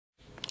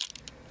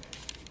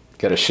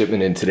Got a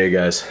shipment in today,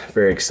 guys.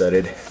 Very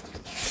excited.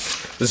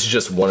 This is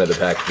just one of the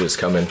packages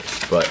coming,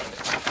 but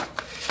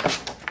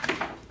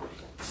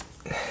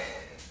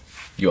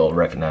you all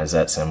recognize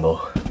that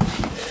symbol.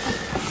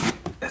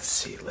 Let's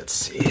see. Let's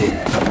see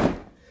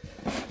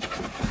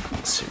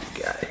what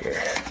we got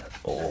here.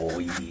 Oh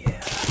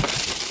yeah.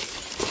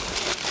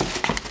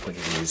 Look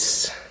at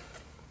these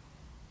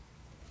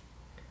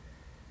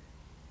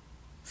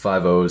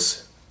 5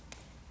 O's.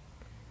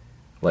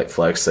 Light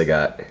Flex. They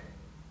got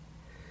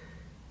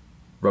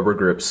rubber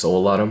grip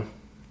sole on them.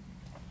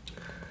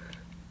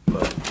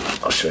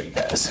 But I'll show you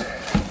guys.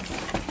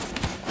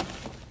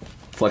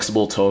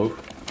 Flexible toe,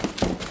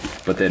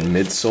 but then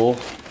midsole,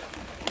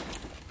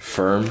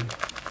 firm,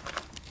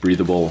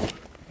 breathable,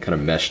 kind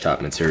of mesh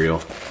top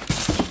material.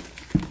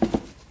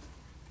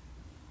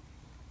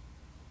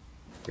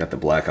 Got the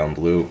black on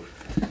blue.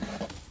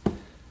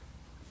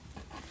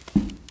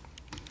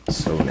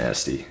 So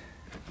nasty.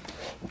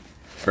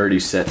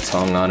 Already set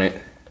tongue on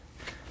it,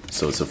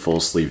 so it's a full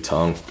sleeve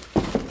tongue.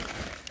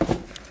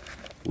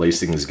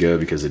 Lacing is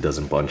good because it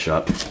doesn't bunch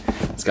up.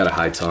 It's got a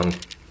high tongue.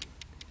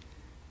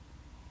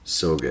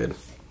 So good.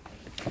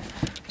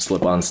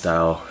 Slip-on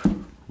style,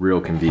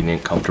 real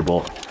convenient,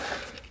 comfortable.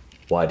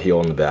 Wide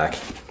heel in the back,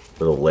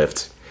 little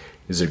lift.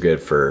 These are good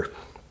for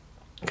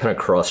kind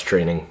of cross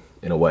training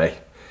in a way.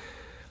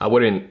 I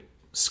wouldn't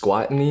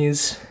squat in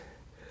these,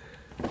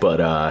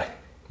 but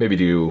maybe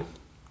do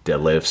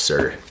deadlifts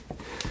or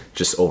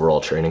just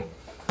overall training.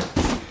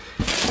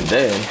 And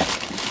then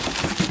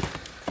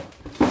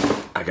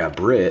I got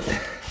Brit.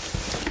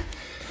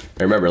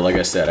 Remember, like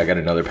I said, I got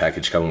another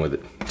package coming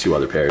with 2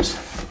 other pairs.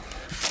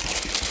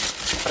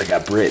 I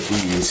got Brit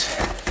these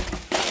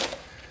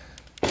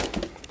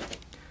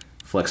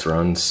Flex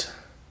Runs.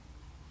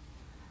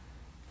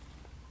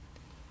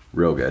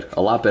 Real good.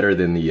 A lot better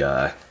than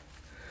the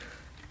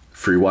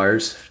free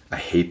wires. I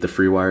hate the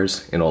free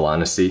wires, in all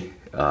honesty.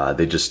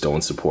 They just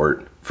don't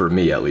support, for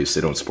me at least,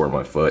 they don't support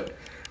my foot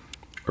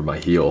or my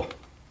heel.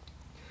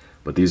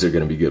 But these are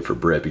gonna be good for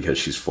Brit because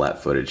she's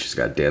flat-footed. She's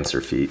got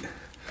dancer feet.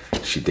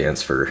 She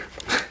danced for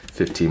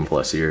 15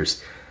 plus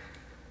years.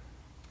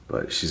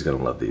 But she's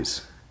gonna love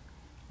these.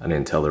 I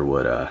didn't tell her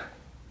what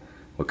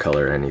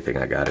color or anything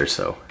I got her,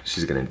 so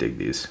she's gonna dig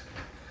these.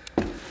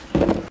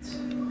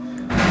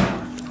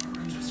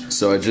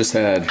 So I just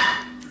had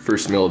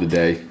first meal of the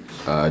day.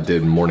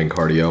 Did morning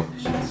cardio.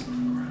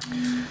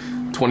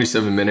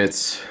 27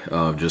 minutes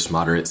of just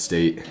moderate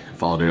state.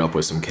 Followed it up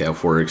with some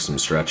calf work, some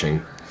stretching,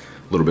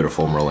 a little bit of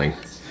foam rolling.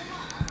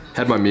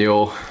 Had my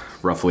meal,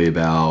 roughly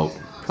about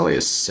probably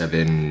a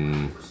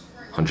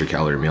 700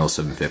 calorie meal,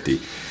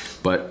 750.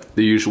 But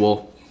the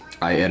usual,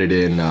 I added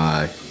in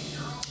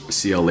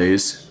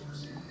CLAs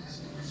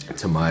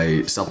to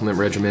my supplement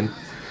regimen.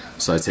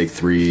 So I take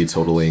 3,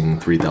 totaling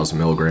 3,000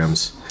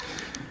 milligrams.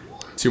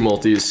 2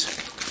 multis,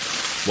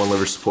 1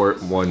 liver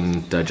support,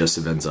 1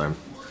 digestive enzyme.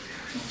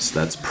 So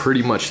that's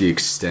pretty much the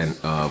extent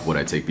of what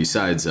I take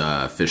besides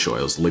fish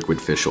oils,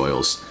 liquid fish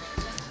oils.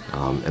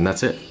 And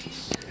that's it.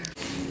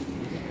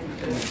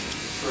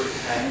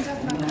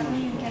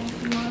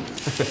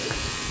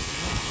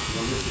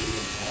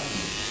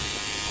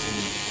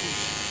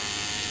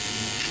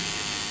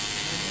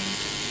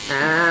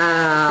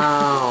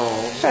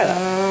 Ow. Shut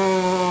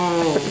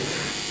up.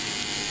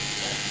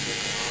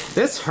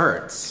 This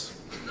hurts.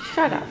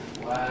 Shut up.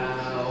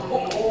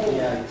 Wow.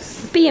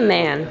 Be a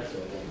man.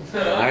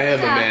 I am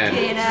a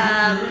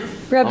man.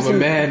 Rub I'm a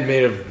man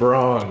made of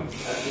bronze.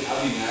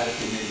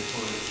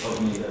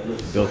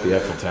 Built the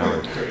Eiffel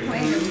Tower.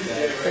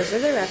 Those are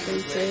the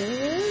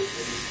references.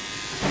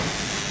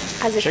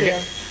 How's it Check feel?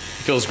 it.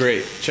 Feels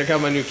great. Check out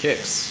my new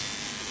kicks.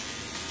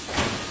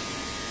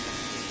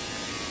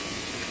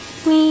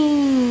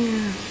 Whee.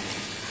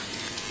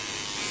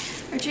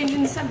 We're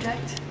changing the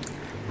subject.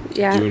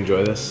 Yeah. Do you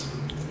enjoy this?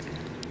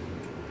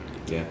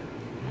 Yeah.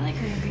 I like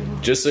hurting people.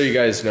 Just so you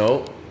guys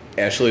know,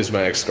 Ashley is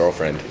my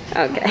ex-girlfriend.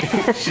 Okay.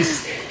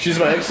 She's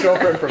my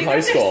ex-girlfriend from high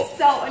school.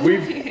 So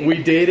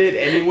we dated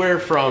anywhere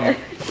from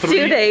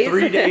 2 days.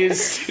 3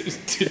 days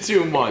to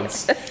 2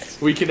 months.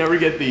 We can never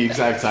get the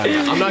exact time.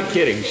 I'm not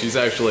kidding. She's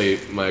actually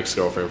my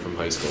ex-girlfriend from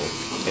high school,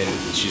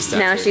 and she's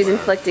Now she's my-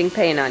 inflicting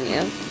pain on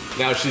you.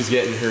 Now she's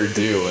getting her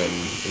due and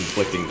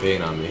inflicting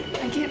pain on me.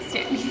 I can't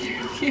stand either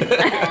of you.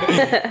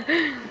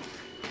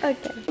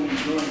 Okay.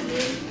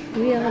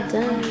 We all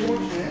done.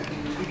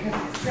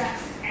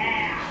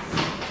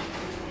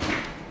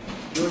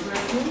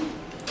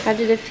 How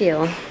did it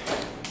feel?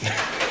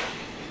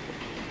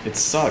 It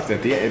sucked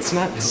at the end. It's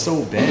not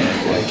so bad.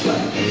 Like,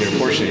 I mean,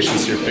 unfortunately, it's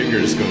just your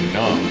fingers go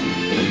numb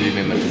from being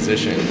in the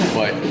position.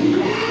 But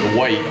the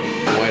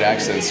white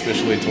accents,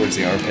 especially towards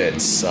the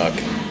armpits, suck.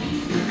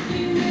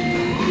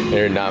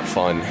 They're not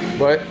fun.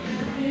 But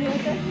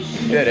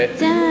did it.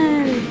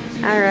 Done.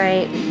 All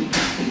right.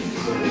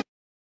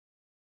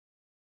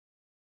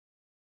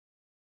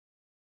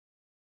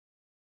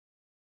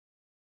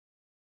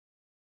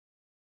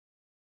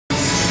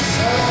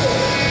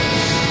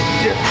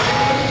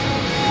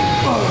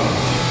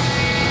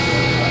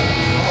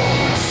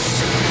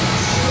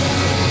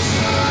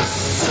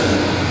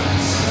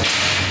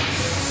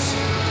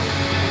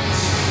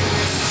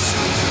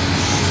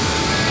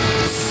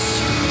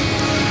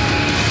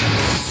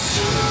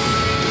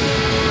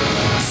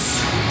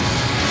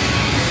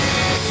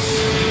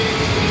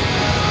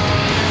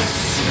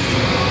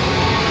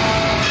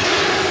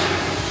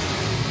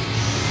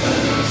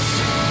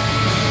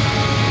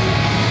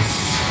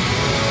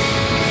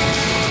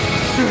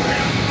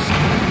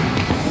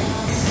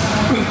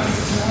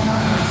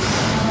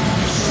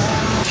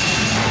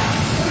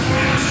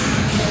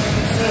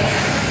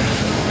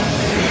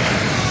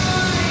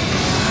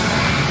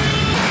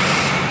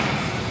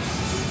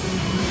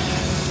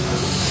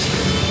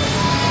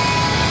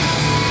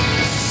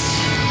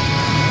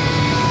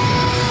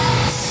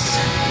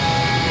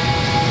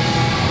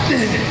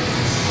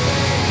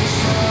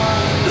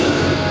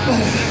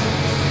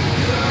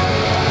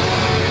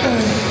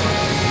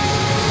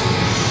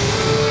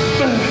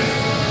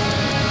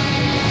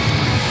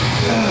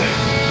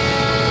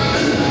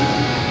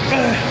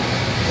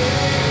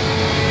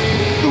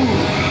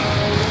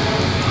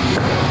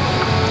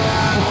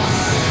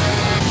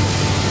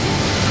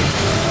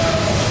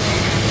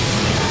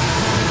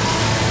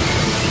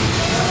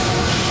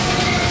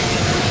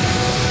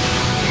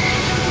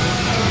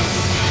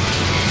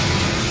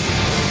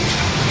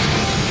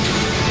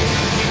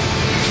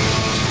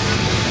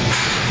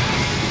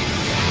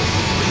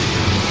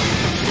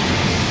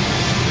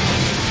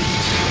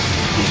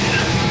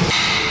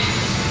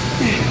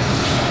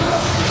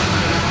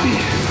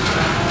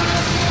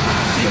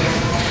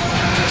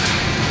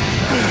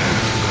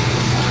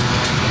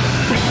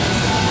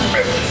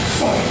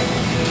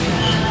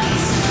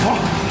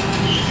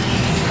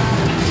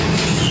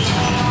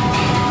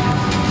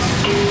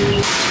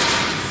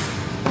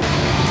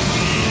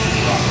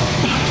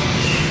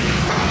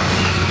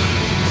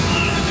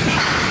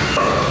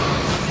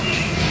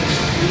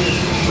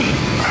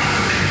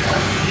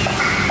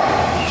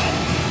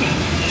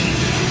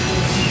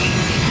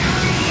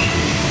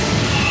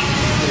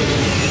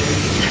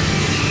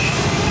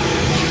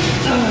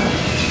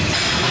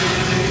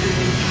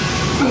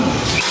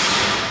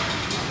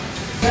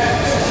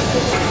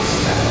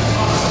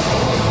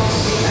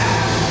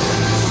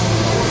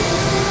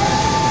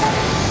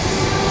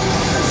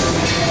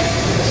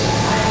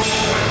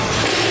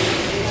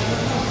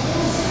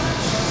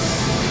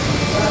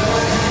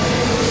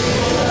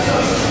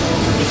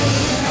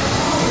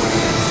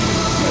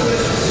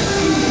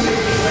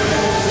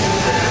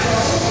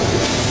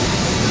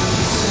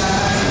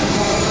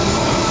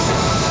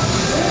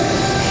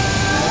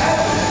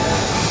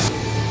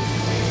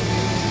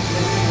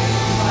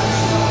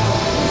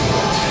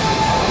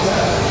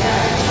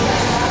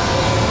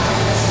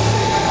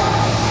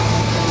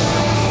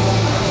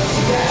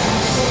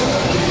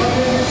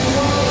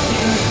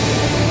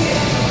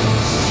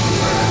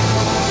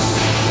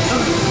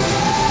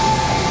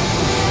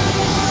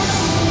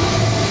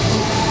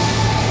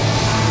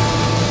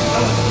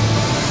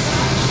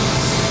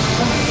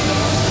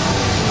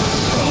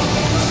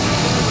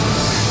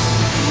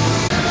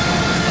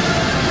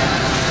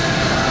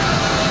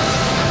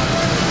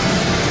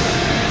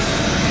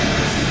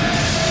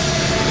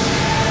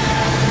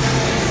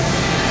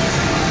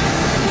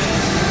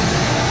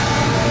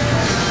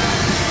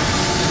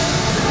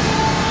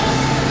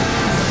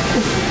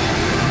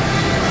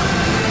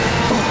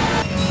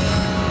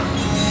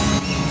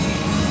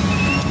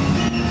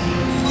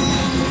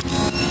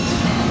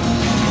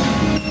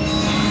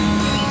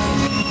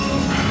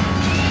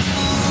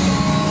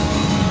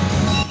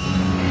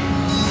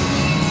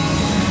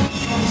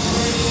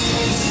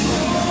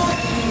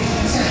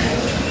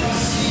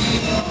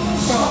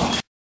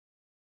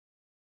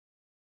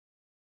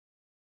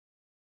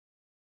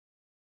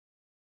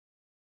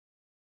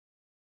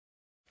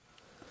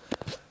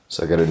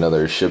 So I got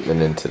another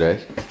shipment in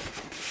today.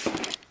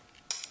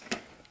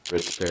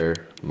 Rich pair,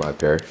 my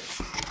pair.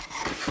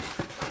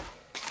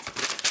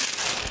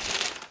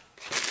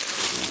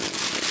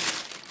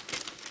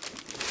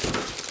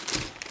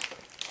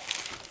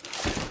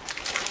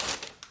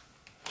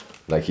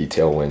 Nike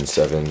Tailwind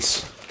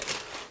 7s.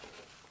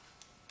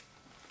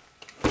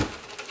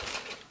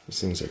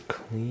 These things are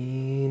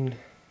clean.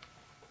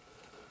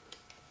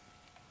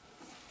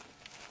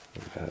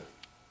 Look at that.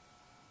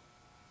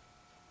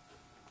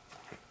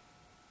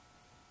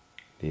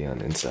 On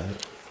inside.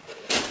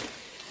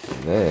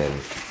 And then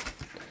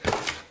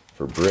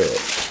for Brit,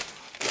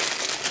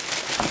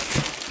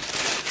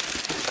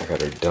 I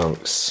got her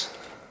dunks.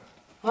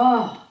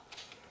 Oh,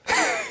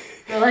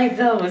 I like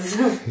those.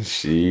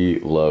 She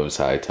loves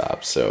high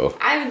tops, so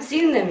I haven't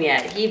seen them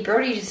yet.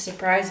 Brody just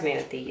surprised me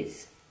with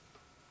these.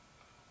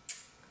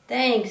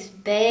 Thanks,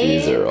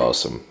 babe. these are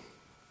awesome.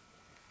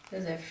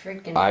 Those are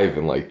freaking. I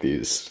even like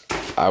these.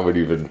 I would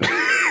even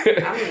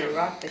I'm gonna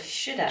rock the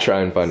shit out.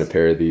 try and find a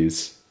pair of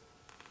these.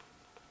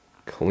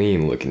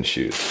 Clean looking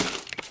shoes.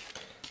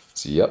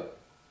 So yep.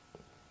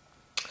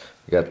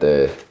 We got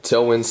the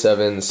Tailwind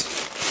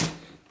 7s,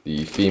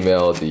 the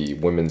female, the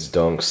women's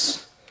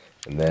dunks,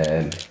 and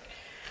then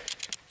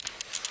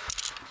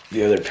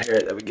the other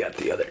pair that we got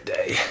the other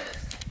day.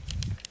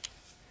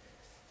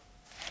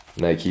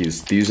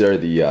 Nikes. These are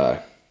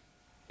the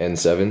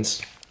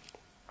N7s.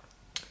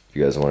 If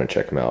you guys want to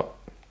check them out.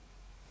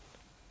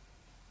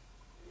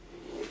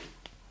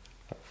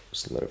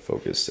 Just let it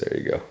focus. There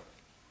you go.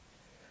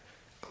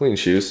 Clean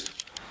shoes,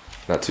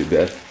 not too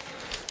bad.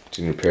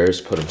 2 new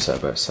pairs, put them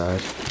side by side.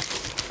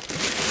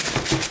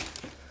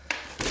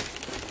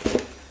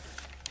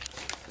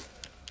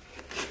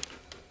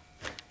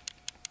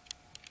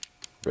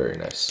 Very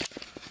nice.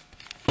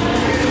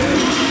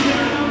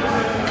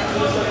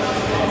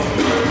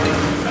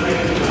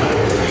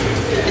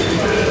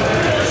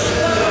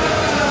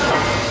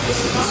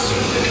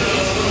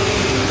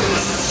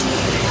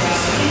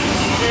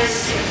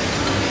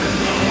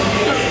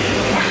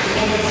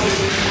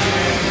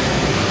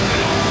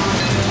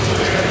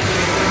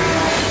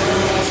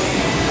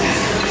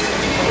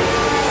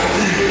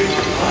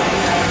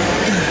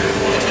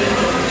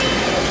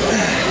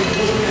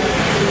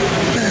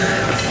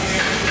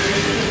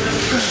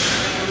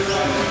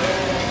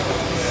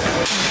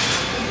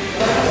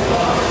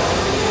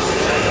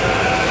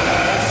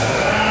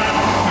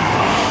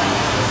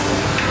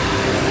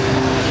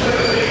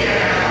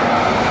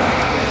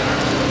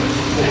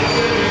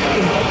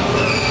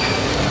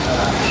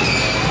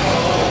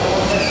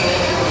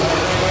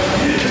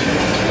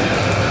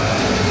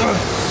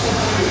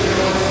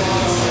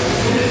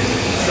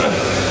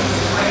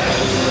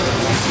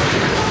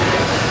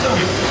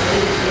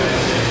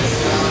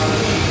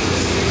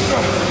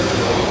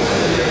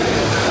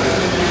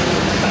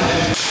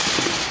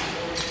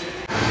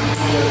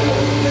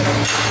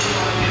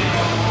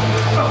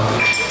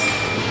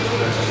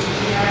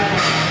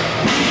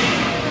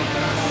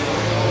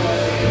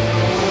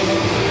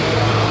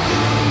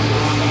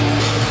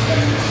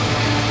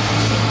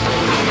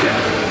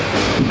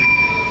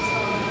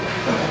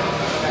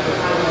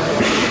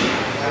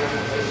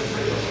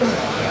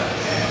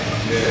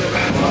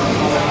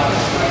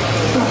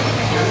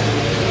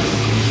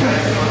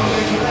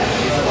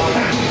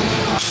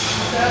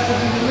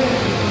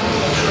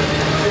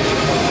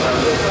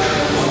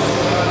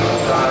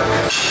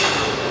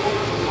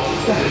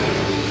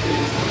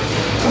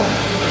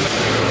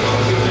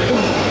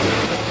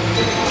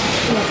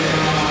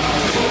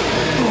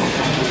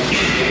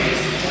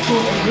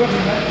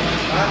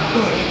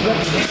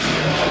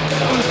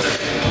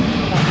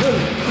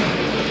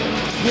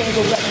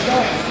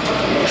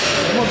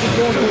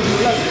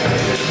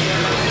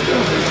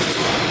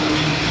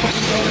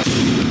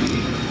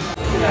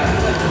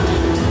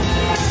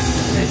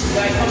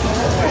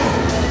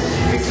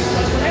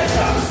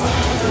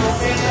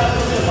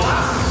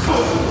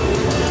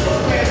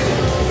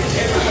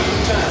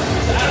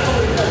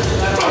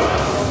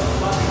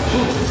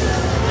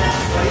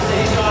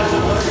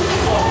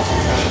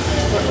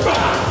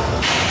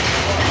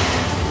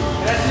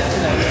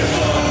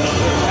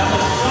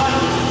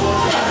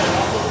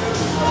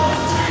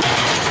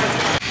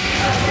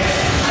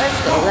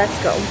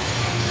 Let's go.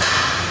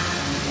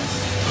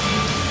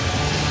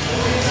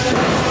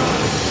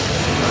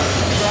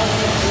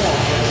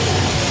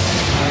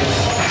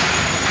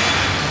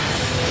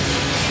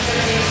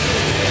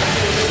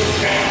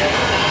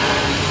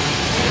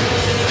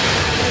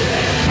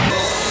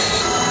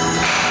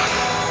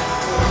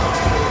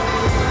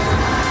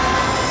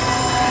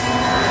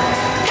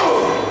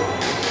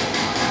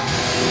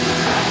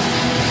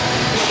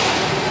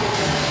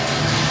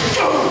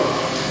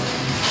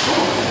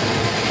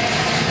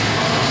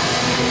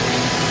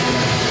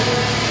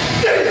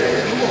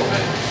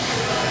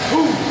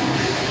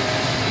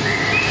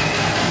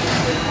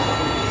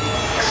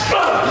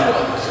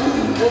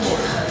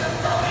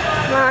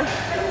 Come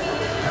on.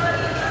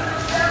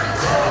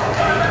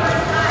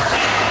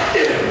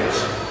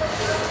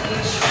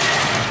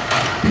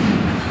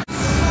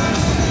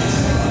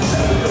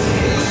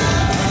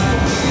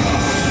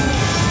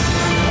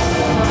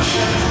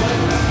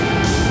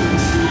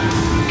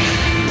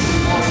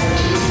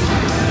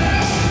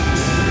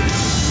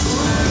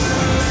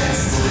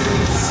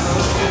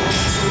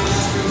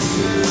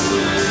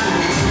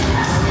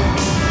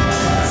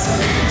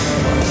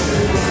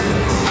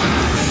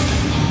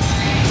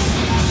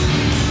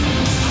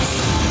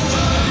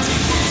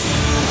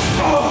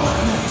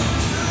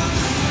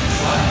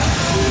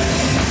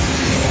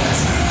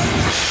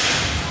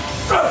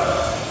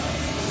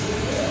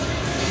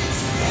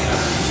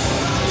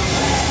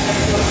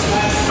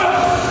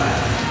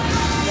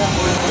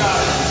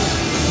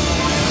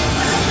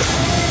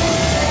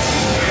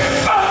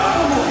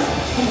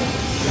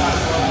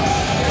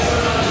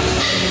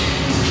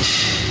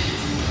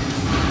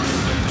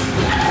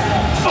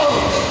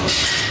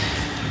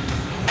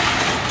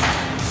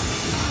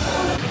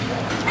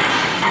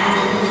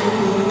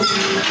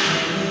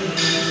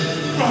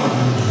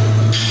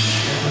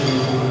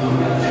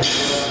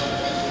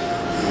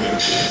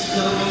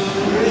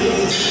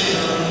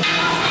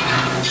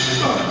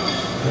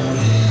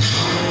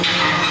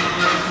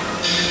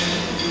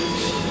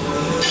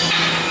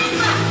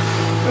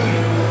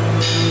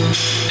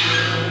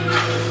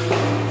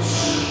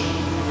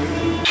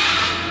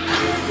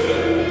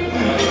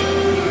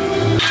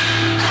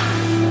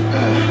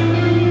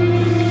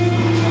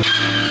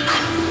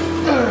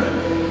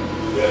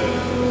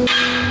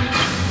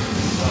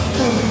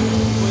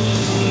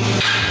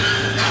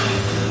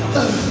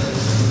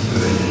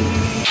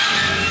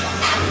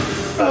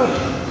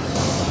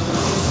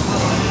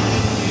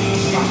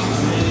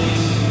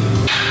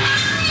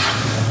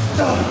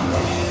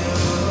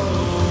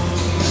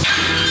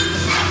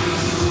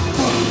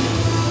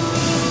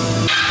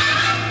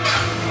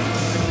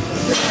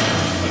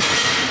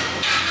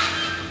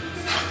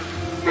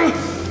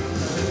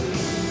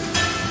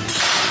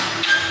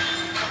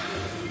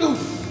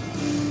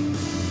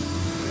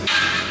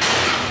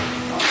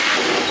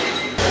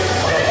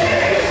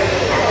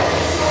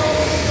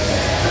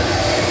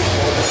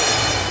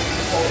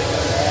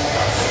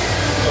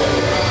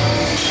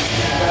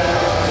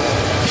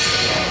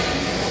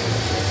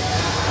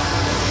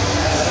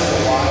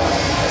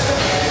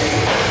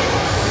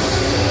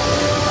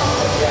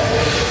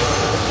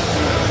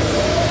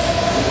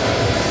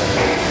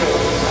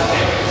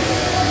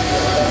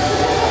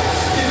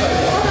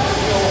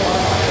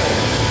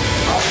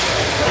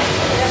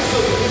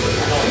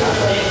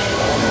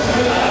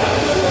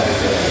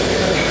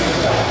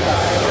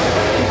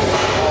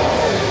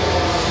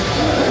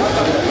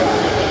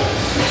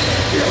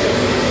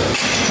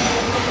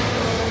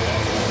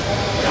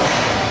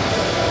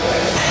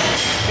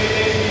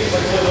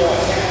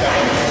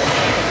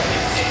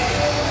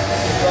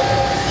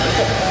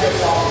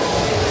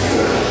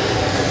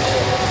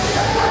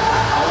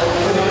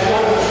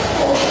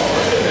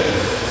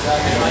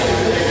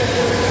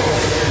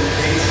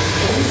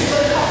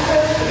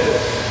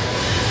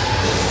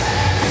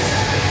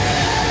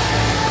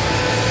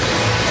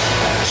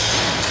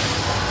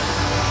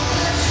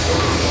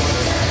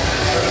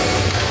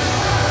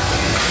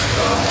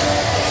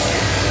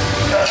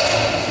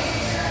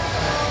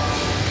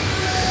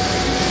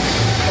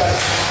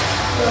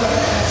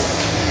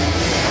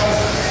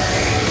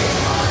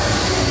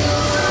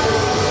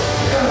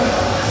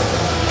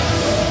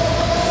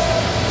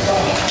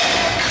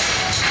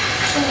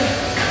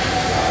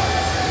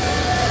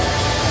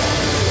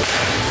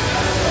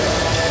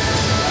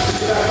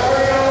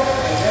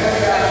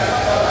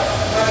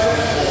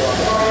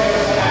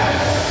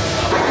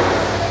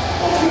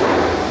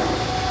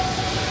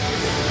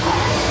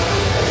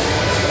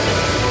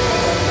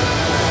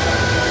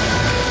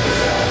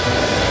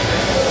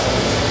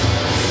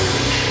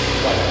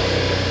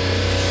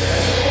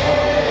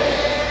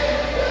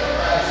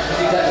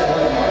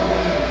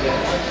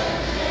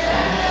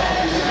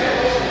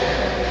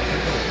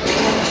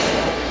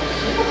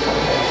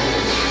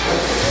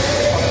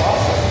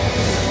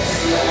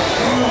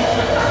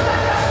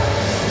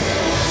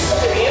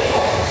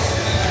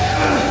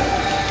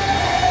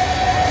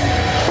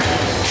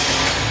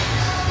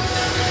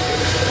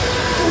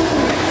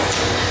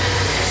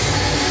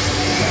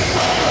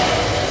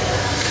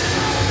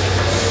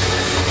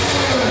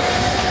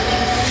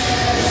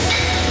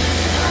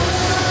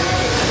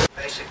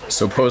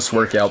 So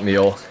post-workout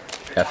meal,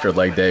 after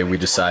leg day, we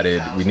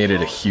decided we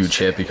needed a huge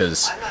hit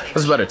because it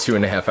was about a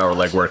 2.5 hour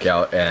leg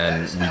workout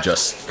and we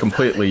just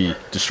completely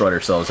destroyed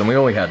ourselves. And we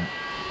only had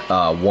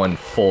one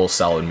full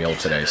solid meal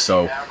today.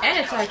 So And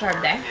it's high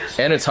carb day.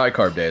 And it's high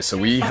carb day, so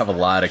we have a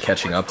lot of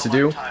catching up to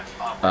do.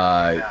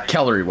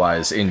 Calorie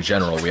wise, in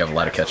general, we have a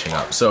lot of catching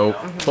up. So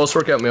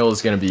post-workout meal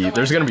is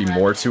there's gonna be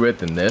more to it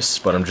than this,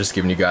 but I'm just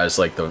giving you guys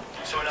like the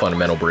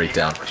fundamental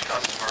breakdown.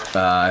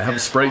 I have a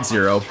Sprite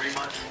Zero.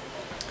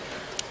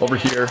 Over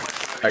here,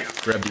 I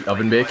grabbed the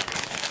oven bake,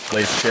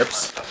 Lay's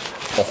chips.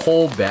 A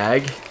whole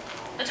bag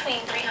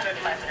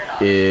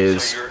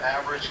is,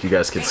 you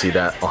guys can see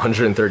that,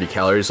 130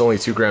 calories, only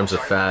 2 grams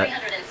of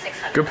fat,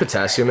 good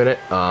potassium in it,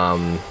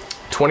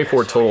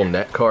 24 total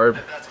net carb,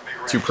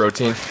 2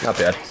 protein, not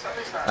bad.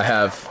 I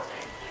have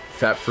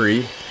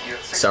fat-free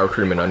sour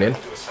cream and onion,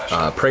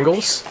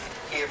 Pringles,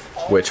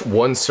 which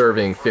 1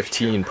 serving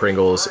 15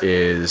 Pringles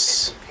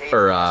is,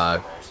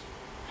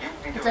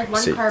 It's like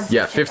 1 carb.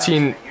 yeah,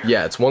 15,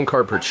 yeah, it's 1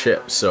 carb per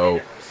chip, so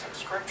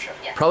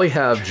probably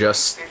have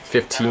just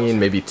 15,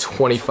 maybe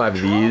 25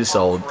 of these.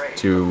 I'll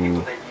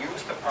do,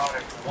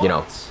 you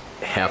know,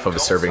 half of a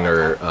serving,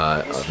 or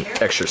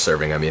extra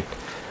serving, I mean.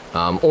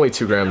 Only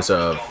 2 grams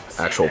of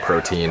actual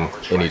protein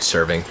in each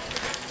serving.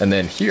 And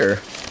then here,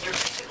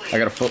 I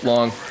got a foot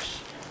long.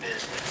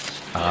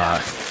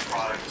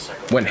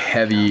 Went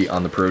heavy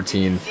on the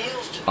protein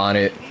on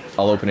it.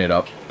 I'll open it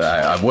up.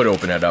 I would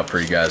open it up for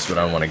you guys, but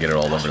I don't want to get it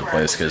all over the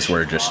place because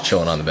we're just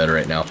chilling on the bed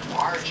right now.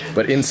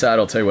 But inside,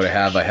 I'll tell you what I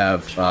have. I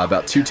have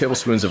about 2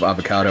 tablespoons of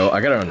avocado.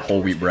 I got it on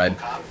whole wheat bread.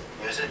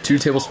 2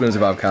 tablespoons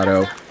of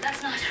avocado.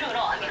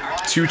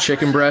 2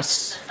 chicken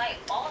breasts.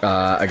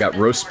 I got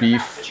roast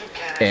beef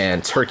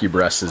and turkey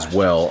breasts as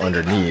well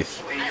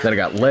underneath. Then I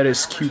got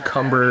lettuce,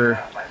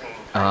 cucumber.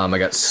 I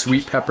got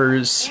sweet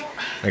peppers.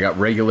 I got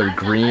regular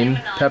green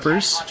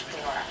peppers.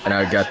 And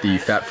I got the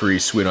fat-free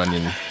sweet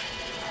onion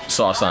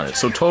sauce on it.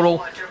 So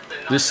total,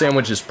 this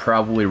sandwich is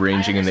probably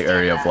ranging in the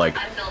area of like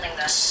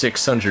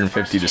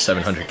 650 to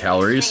 700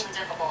 calories.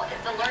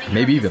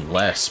 Maybe even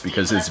less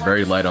because it's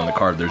very light on the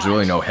carb. There's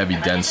really no heavy,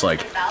 dense,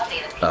 like,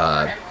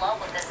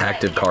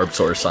 active carb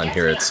source on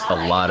here. It's a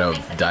lot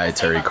of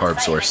dietary carb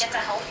source.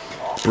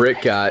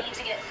 Britt got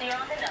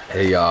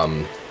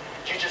a,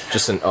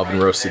 just an oven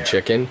roasted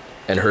chicken,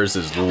 and hers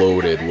is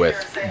loaded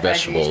with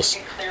vegetables,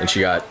 and she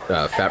got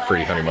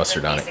fat-free honey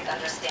mustard on it.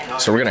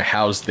 So we're gonna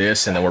house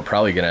this, and then we're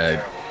probably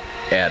gonna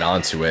add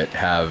on to it,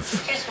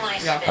 have,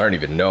 I don't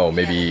even know,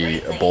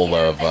 maybe a bowl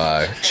of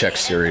Czech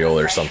cereal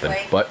or something.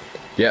 But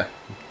yeah,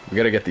 we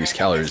gotta get these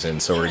calories in,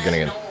 so we're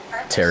gonna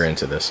tear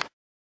into this.